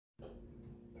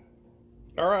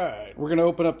All right, we're gonna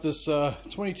open up this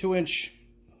 22-inch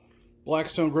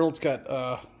Blackstone griddle. It's got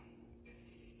the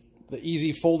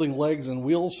easy folding legs and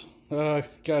wheels. Got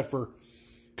it for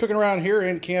cooking around here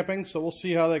and camping, so we'll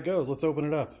see how that goes. Let's open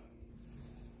it up.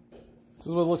 This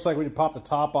is what it looks like when you pop the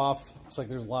top off. Looks like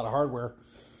there's a lot of hardware.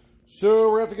 So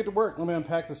we're gonna have to get to work. Let me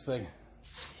unpack this thing.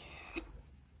 So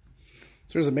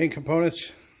there's the main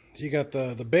components. You got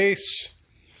the base,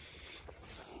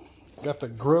 got the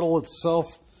griddle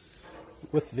itself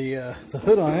with the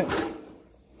hood on it.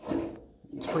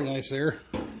 It's pretty nice there.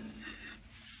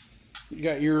 You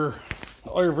got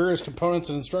all your various components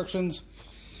and instructions.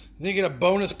 Then you get a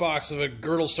bonus box of a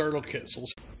girdle starter kit.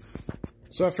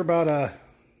 So after about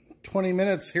 20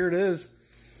 minutes, here it is.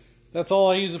 That's all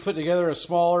I use to put together a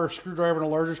smaller screwdriver and a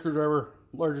larger screwdriver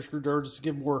just to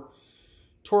give more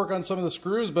torque on some of the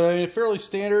screws. But I mean, fairly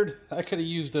standard. I could have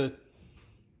used a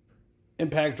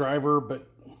impact driver, but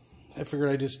I figured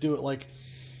I'd just do it like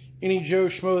any Joe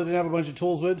Schmo that didn't have a bunch of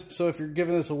tools would. So if you're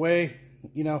giving this away,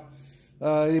 you know,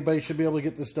 anybody should be able to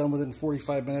get this done within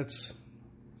 45 minutes.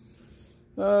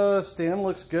 Stand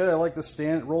looks good. I like the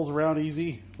stand. It rolls around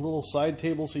easy. Little side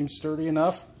table seems sturdy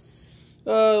enough.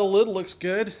 The lid looks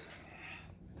good.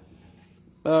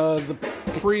 The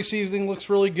pre-seasoning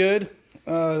looks really good.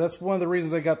 That's one of the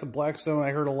reasons I got the Blackstone. I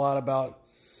heard a lot about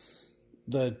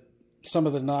some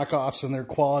of the knockoffs and their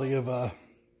quality of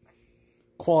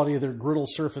their griddle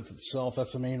surface itself.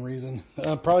 That's the main reason.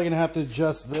 I'm probably gonna have to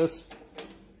adjust this.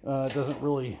 It doesn't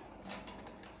really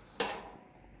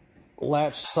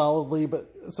latch solidly,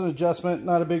 but it's an adjustment,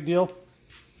 not a big deal.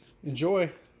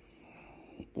 Enjoy.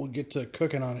 We'll get to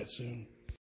cooking on it soon.